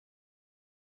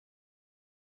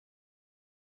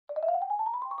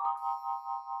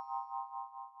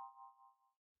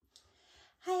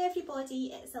Hi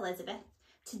everybody, it's Elizabeth.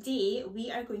 Today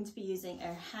we are going to be using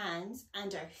our hands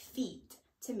and our feet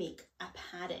to make a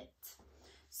parrot.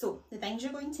 So the things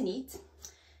you're going to need: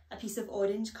 a piece of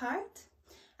orange card,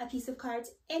 a piece of card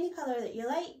any colour that you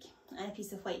like, and a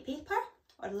piece of white paper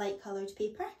or light coloured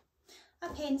paper, a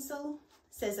pencil,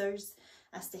 scissors,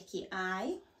 a sticky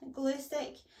eye, a glue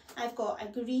stick. I've got a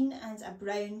green and a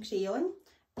brown crayon,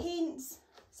 paints,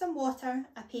 some water,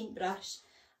 a paintbrush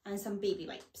and some baby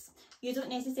wipes. You don't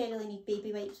necessarily need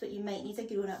baby wipes, but you might need a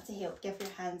grown-up to help give your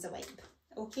hands a wipe.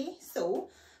 Okay, so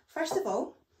first of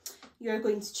all, you're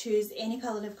going to choose any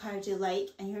colour of card you like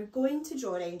and you're going to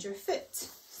draw around your foot.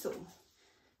 So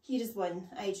here is one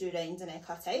I drew round and I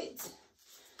cut out.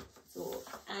 So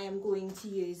I am going to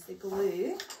use the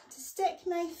glue to stick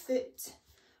my foot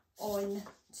on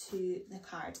to the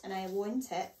card, and I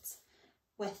want it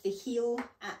with the heel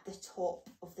at the top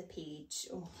of the page,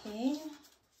 okay?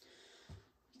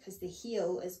 Because the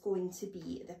heel is going to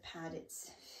be the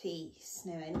parrot's face.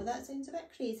 Now I know that sounds a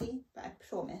bit crazy, but I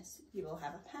promise you will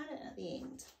have a parrot at the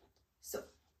end. So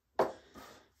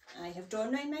I have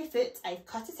drawn round my foot, I've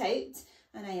cut it out,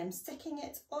 and I am sticking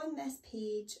it on this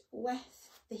page with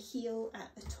the heel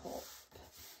at the top,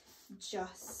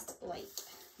 just like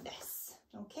this,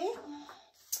 okay?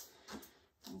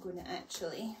 I'm going to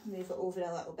actually move it over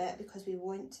a little bit because we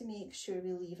want to make sure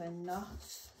we leave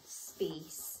enough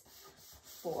space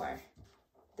for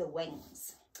the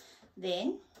wings.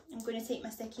 Then I'm going to take my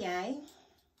sticky eye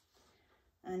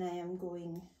and I am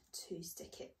going to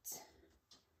stick it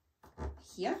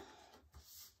here.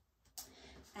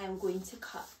 I'm going to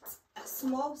cut a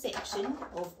small section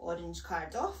of orange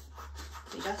card off.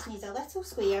 We just need a little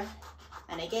square,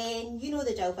 and again, you know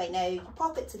the drill by now. You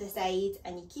pop it to the side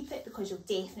and you keep it because you'll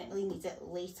definitely need it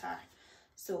later.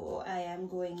 So I am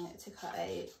going to cut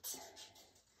out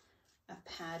a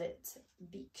parrot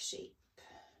beak shape,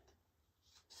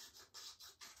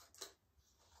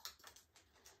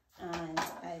 and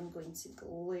I'm going to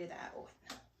glue that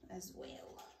on as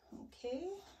well. Okay,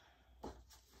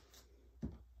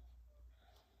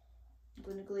 I'm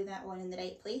going to glue that on in the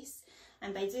right place,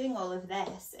 and by doing all of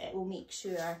this it will make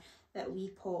sure that we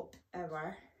pop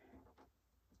our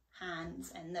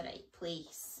hands in the right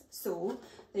place. So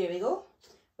there we go,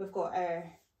 we've got our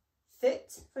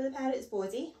foot for the parrot's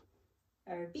body,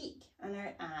 our beak and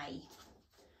our eye.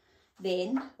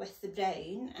 Then with the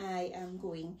brown I am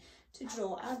going to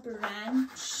draw a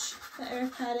branch that our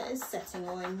parrot is sitting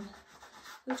on.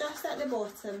 So just at the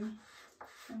bottom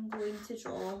I'm going to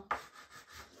draw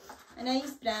a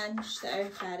nice branch that our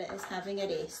parrot is having a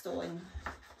rest on.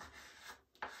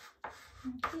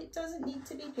 Okay, it doesn't need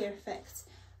to be perfect.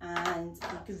 And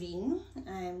the green,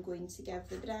 I am going to give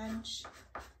the branch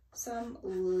some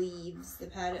leaves. The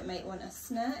parrot might want a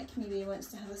snack, maybe he wants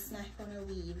to have a snack on a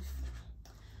leaf.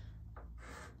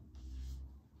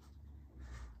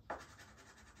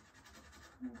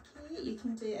 Okay, you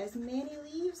can do as many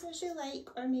leaves as you like,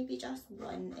 or maybe just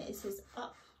one. It is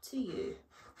up to you.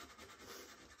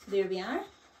 So there we are.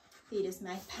 There is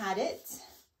my parrot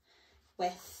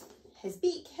with his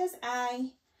beak, his eye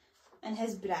and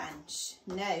his branch.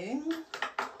 Now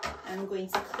I'm going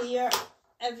to clear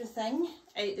everything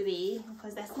out the way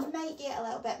because this might get a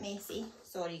little bit messy.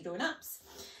 Sorry grown-ups.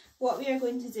 What we are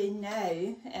going to do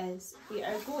now is we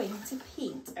are going to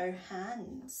paint our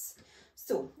hands.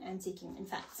 So I'm taking, in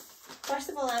fact, first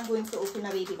of all I'm going to open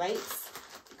my baby wipes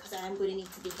because I am going to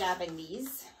need to be grabbing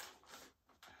these.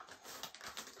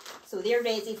 So they're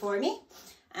ready for me.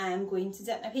 I'm going to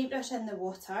dip my paintbrush in the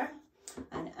water,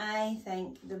 and I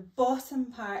think the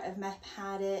bottom part of my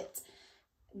parrot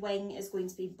wing is going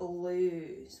to be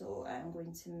blue. So I'm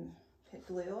going to put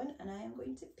glue on and I am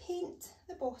going to paint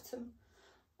the bottom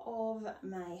of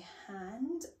my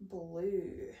hand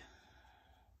blue.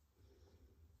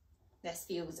 This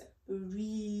feels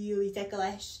really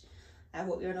ticklish. I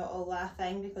hope you're not all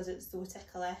laughing because it's so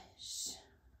ticklish.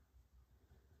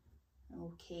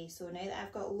 Okay, so now that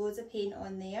I've got loads of paint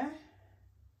on there,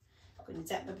 I'm going to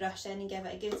dip my brush in and give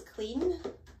it a good clean.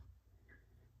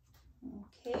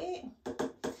 Okay,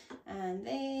 and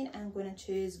then I'm going to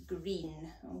choose green.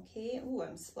 Okay, oh,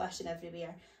 I'm splashing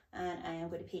everywhere, and I am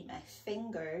going to paint my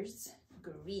fingers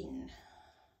green.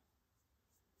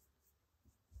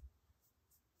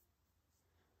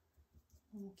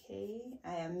 Okay,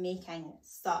 I am making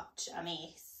such a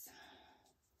mess.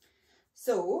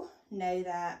 So now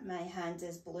that my hand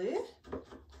is blue, I'm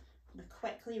going to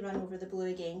quickly run over the blue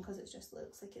again because it just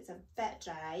looks like it's a bit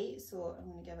dry, so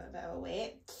I'm going to give it a bit of a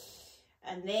wet.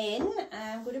 And then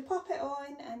I'm going to pop it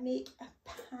on and make a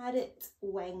parrot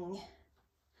wing.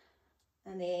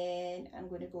 And then I'm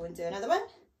going to go and do another one.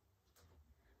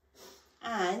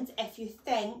 And if you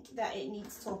think that it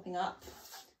needs topping up,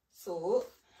 so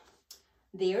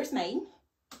there's mine,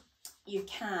 you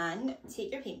can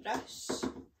take your paintbrush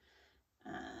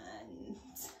and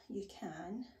you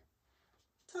can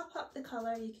top up the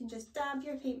colour. You can just dab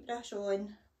your paintbrush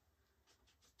on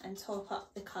and top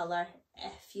up the colour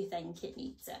if you think it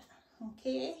needs it,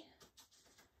 okay?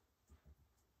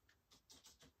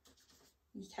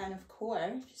 You can, of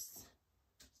course,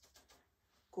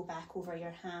 go back over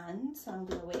your hand. So I'm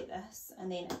going to wet this,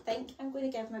 and then I think I'm going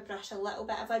to give my brush a little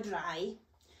bit of a dry,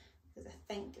 because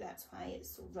I think that's why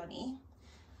it's so runny.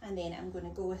 And then I'm going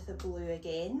to go with the blue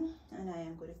again, and I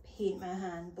am going to paint my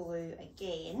hand blue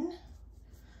again,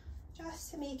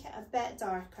 just to make it a bit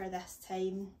darker this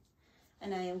time.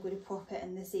 And I am going to pop it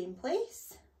in the same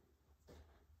place.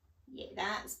 Yeah,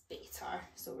 that's better.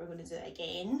 So we're going to do it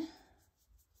again.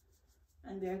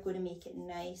 And we are going to make it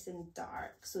nice and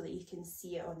dark so that you can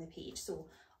see it on the page. So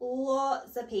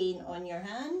lots of paint on your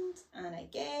hand, and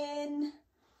again,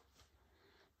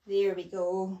 there we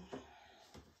go.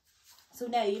 So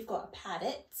now you've got a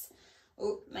parrot.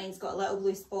 Oh, mine's got a little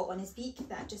blue spot on his beak.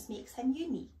 That just makes him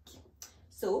unique.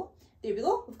 So there we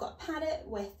go. We've got a parrot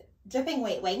with dripping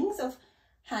wet wings of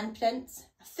handprints,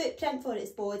 a footprint for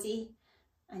its body,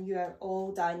 and you are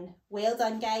all done. Well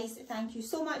done, guys. Thank you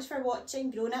so much for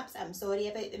watching. Grown-ups, I'm sorry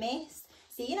about the mess.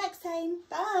 See you next time.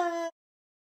 Bye.